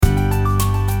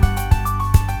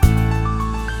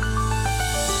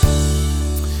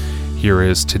Here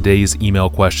is today's email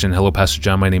question. Hello, Pastor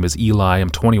John. My name is Eli. I'm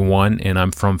 21 and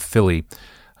I'm from Philly.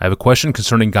 I have a question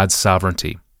concerning God's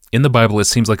sovereignty. In the Bible, it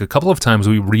seems like a couple of times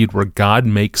we read where God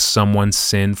makes someone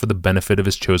sin for the benefit of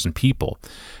his chosen people.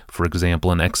 For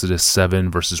example, in Exodus 7,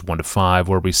 verses 1 to 5,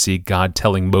 where we see God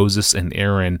telling Moses and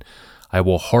Aaron, I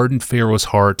will harden Pharaoh's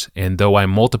heart, and though I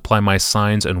multiply my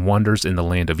signs and wonders in the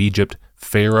land of Egypt,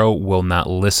 Pharaoh will not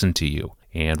listen to you.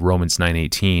 And Romans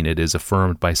 9:18, it is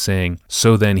affirmed by saying,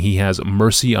 so then he has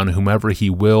mercy on whomever he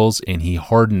wills, and he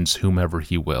hardens whomever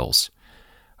he wills.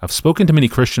 I've spoken to many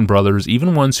Christian brothers,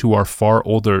 even ones who are far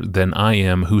older than I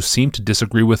am, who seem to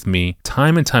disagree with me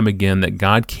time and time again that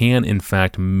God can, in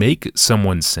fact, make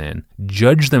someone sin,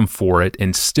 judge them for it,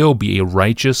 and still be a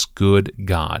righteous, good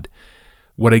God.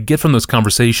 What I get from those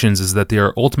conversations is that they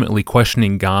are ultimately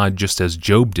questioning God just as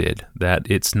Job did, that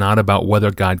it's not about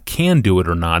whether God can do it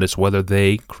or not, it's whether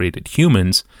they, created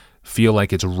humans, feel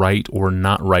like it's right or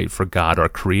not right for God, our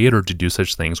Creator, to do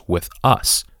such things with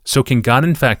us. So can God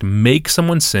in fact make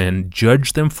someone sin,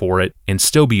 judge them for it, and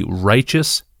still be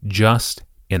righteous, just,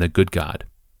 and a good God?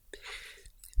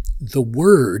 The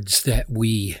words that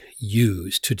we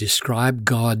use to describe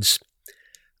God's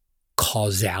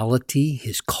causality,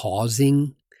 his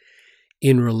causing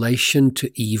in relation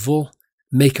to evil,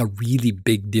 make a really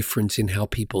big difference in how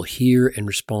people hear and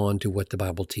respond to what the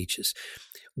Bible teaches.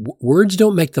 Words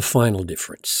don't make the final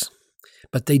difference,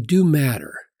 but they do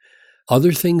matter.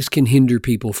 Other things can hinder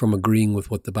people from agreeing with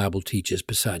what the Bible teaches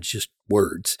besides just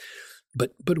words,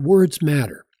 but words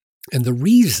matter. And the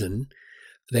reason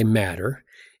they matter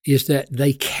is that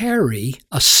they carry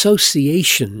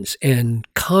associations and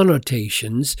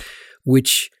connotations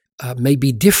which may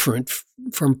be different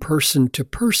from person to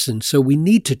person. So we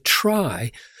need to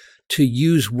try to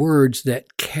use words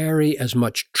that carry as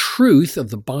much truth of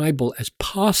the Bible as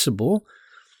possible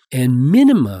and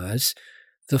minimize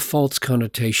the false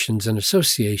connotations and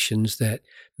associations that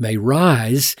may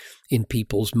rise in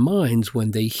people's minds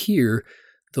when they hear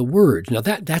the words. Now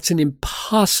that's an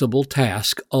impossible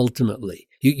task ultimately.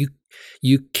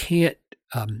 You can't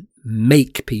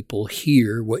make people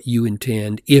hear what you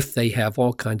intend if they have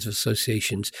all kinds of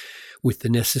associations with the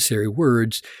necessary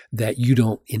words that you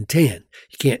don't intend.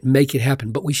 You can't make it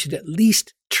happen, but we should at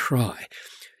least try,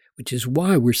 which is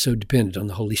why we're so dependent on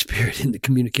the Holy Spirit in the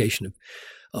communication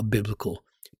of biblical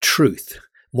truth.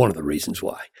 One of the reasons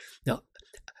why. Now,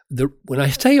 when I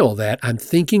say all that, I'm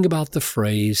thinking about the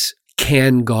phrase,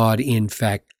 can God in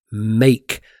fact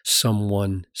make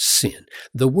someone sin?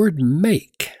 The word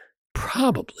make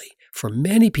probably, for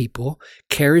many people,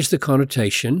 carries the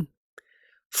connotation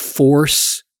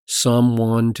force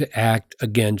someone to act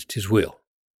against his will,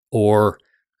 or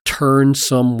turn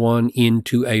someone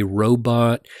into a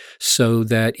robot so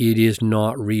that it is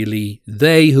not really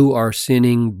they who are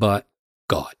sinning, but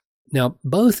God. Now,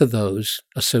 both of those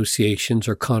associations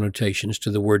or connotations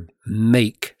to the word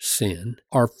make sin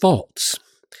are false.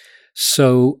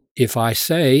 So if I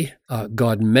say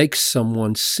God makes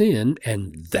someone sin,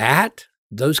 and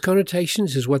those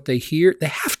connotations is what they hear, they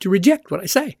have to reject what I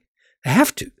say. They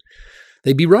have to.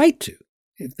 They'd be right to,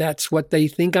 if that's what they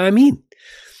think I mean.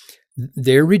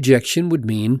 Their rejection would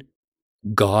mean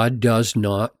God does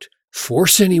not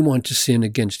force anyone to sin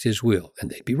against his will, and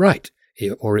they'd be right.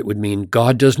 Or it would mean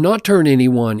God does not turn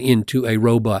anyone into a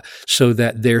robot so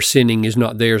that their sinning is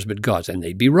not theirs but God's, and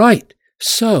they'd be right.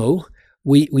 So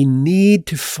we need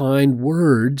to find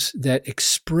words that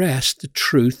express the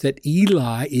truth that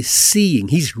Eli is seeing.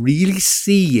 He's really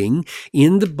seeing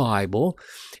in the Bible,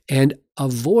 and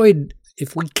avoid,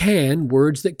 if we can,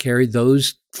 words that carry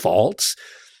those false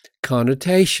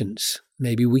connotations.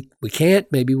 Maybe we can't,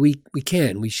 maybe we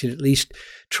can. We should at least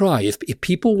try. If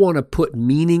people want to put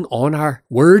meaning on our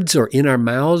words or in our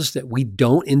mouths that we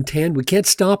don't intend, we can't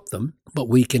stop them, but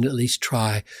we can at least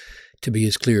try to be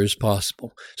as clear as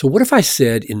possible. So what if I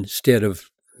said, instead of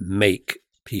make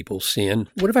people sin,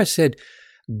 what if I said,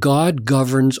 God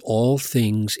governs all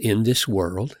things in this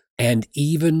world, and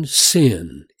even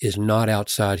sin is not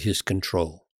outside his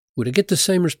control? Would I get the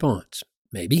same response?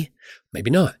 Maybe,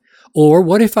 maybe not. Or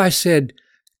what if I said,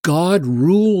 God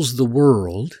rules the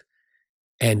world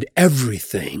and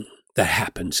everything that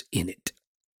happens in it?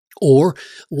 Or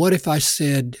what if I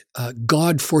said,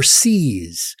 God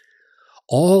foresees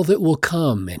all that will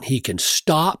come, and he can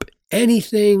stop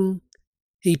anything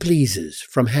he pleases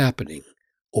from happening,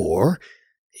 or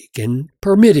he can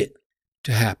permit it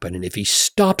to happen. And if he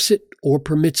stops it or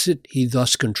permits it, he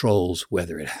thus controls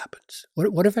whether it happens.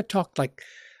 What if I talked like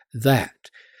that?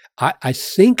 I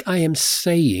think I am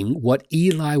saying what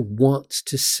Eli wants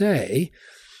to say,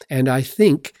 and I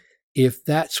think if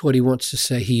that's what he wants to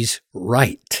say, he's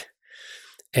right.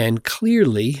 And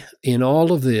clearly, in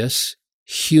all of this,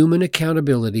 human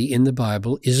accountability in the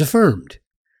Bible is affirmed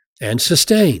and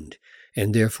sustained,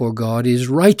 and therefore God is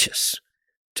righteous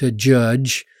to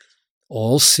judge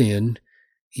all sin,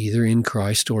 either in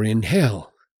Christ or in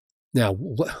hell. Now,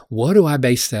 what do I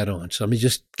base that on? So let me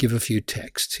just give a few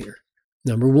texts here.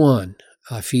 Number one,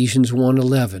 Ephesians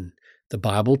 1:11. The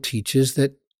Bible teaches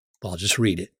that, I'll just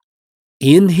read it.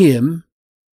 In him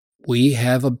we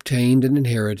have obtained an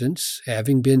inheritance,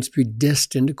 having been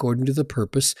predestined according to the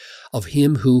purpose of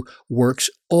him who works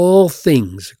all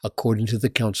things according to the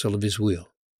counsel of his will.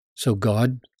 So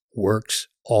God works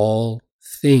all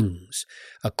things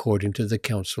according to the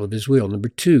counsel of his will. Number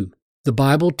two, the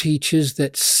Bible teaches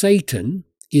that Satan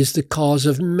is the cause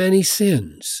of many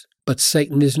sins, but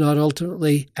Satan is not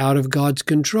ultimately out of God's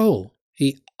control.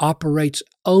 He operates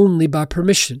only by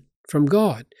permission from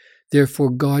God. Therefore,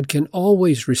 God can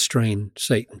always restrain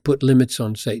Satan, put limits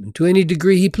on Satan to any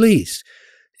degree he please,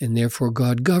 and therefore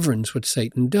God governs what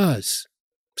Satan does.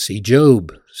 See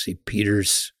Job, see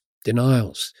Peter's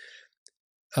denials.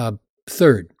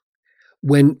 Third,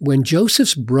 when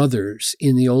Joseph's brothers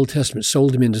in the Old Testament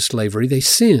sold him into slavery, they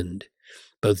sinned.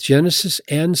 Both Genesis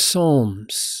and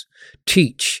Psalms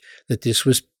teach that this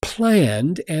was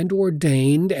planned and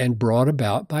ordained and brought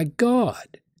about by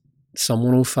God. Psalm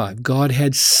 105, God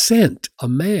had sent a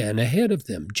man ahead of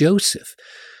them, Joseph,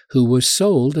 who was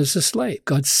sold as a slave.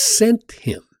 God sent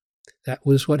him. That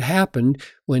was what happened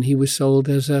when he was sold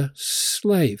as a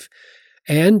slave.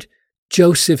 And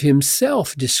Joseph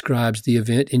himself describes the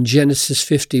event in Genesis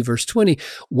 50, verse 20,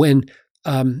 when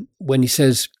he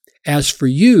says, "As for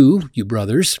you, you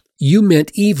brothers, you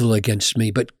meant evil against me,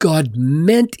 but God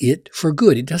meant it for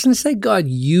good." It doesn't say God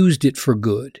used it for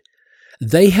good.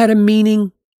 They had a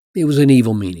meaning. It was an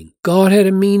evil meaning. God had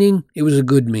a meaning. It was a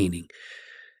good meaning.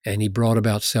 And he brought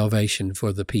about salvation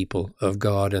for the people of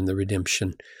God and the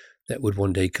redemption that would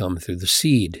one day come through the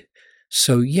seed.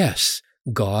 So yes,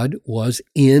 God was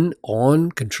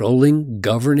on, controlling,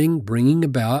 governing, bringing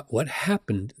about what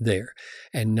happened there.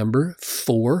 And number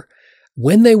 4,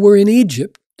 when they were in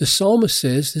Egypt, the psalmist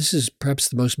says, this is perhaps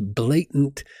the most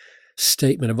blatant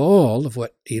statement of all of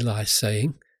what Eli is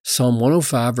saying, Psalm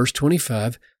 105, verse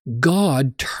 25,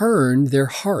 God turned their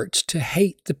hearts to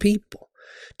hate the people,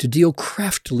 to deal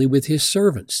craftily with his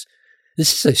servants.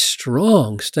 This is a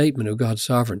strong statement of God's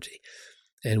sovereignty,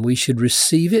 and we should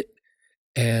receive it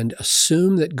and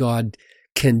assume that God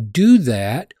can do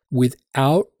that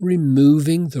without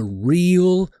removing the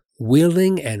real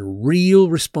willing and real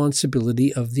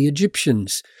responsibility of the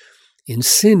Egyptians in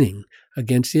sinning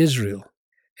against Israel.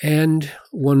 And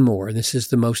one more, and this is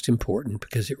the most important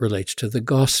because it relates to the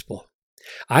gospel.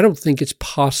 I don't think it's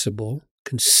possible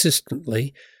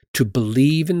consistently to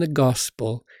believe in the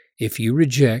gospel if you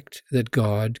reject that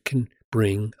God can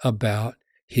bring about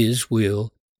his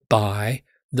will by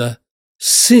the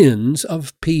sins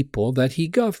of people that he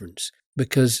governs.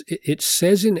 Because it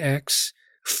says in Acts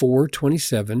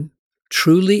 4:27,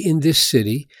 truly in this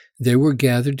city there were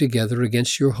gathered together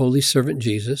against your holy servant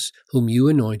Jesus, whom you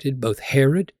anointed, both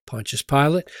Herod, Pontius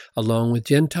Pilate, along with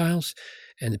Gentiles,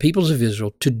 and the peoples of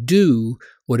Israel, to do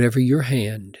whatever your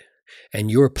hand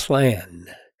and your plan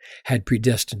had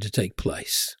predestined to take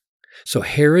place. So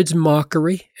Herod's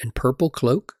mockery and purple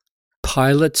cloak,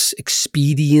 Pilate's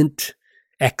expedient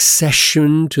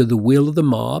accession to the will of the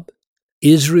mob,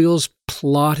 Israel's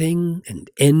plotting and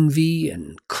envy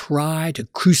and cry to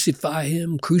crucify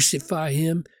him,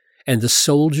 and the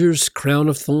soldiers' crown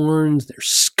of thorns, their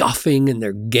scoffing and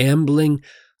their gambling,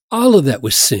 all of that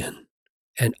was sin.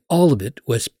 And all of it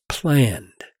was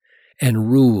planned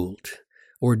and ruled,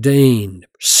 ordained,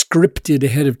 scripted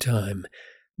ahead of time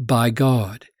by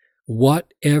God.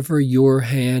 Whatever your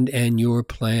hand and your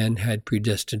plan had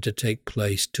predestined to take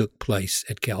place took place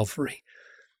at Calvary.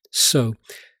 So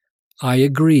I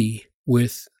agree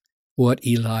with what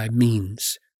Eli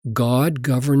means. God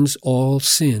governs all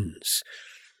sins,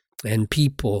 and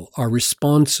people are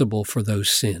responsible for those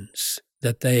sins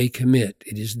that they commit.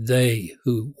 It is they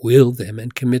who will them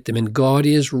and commit them, and God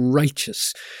is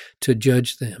righteous to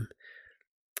judge them.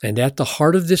 And at the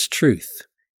heart of this truth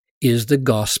is the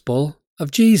gospel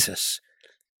of Jesus,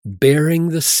 bearing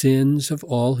the sins of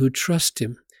all who trust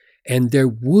him. And there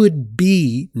would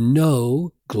be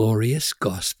no glorious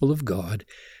gospel of God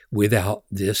without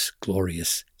this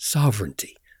glorious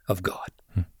sovereignty of God.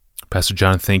 Pastor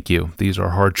John, thank you. These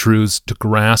are hard truths to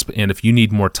grasp, and if you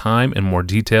need more time and more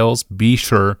details, be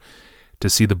sure to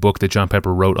see the book that John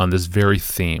Piper wrote on this very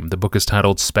theme. The book is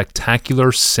titled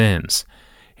Spectacular Sins,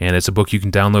 and it's a book you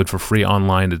can download for free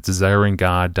online at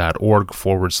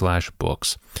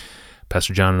desiringgod.org/books.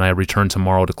 Pastor John and I return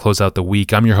tomorrow to close out the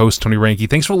week. I'm your host, Tony Reinke.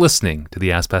 Thanks for listening to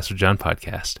the Ask Pastor John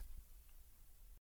podcast.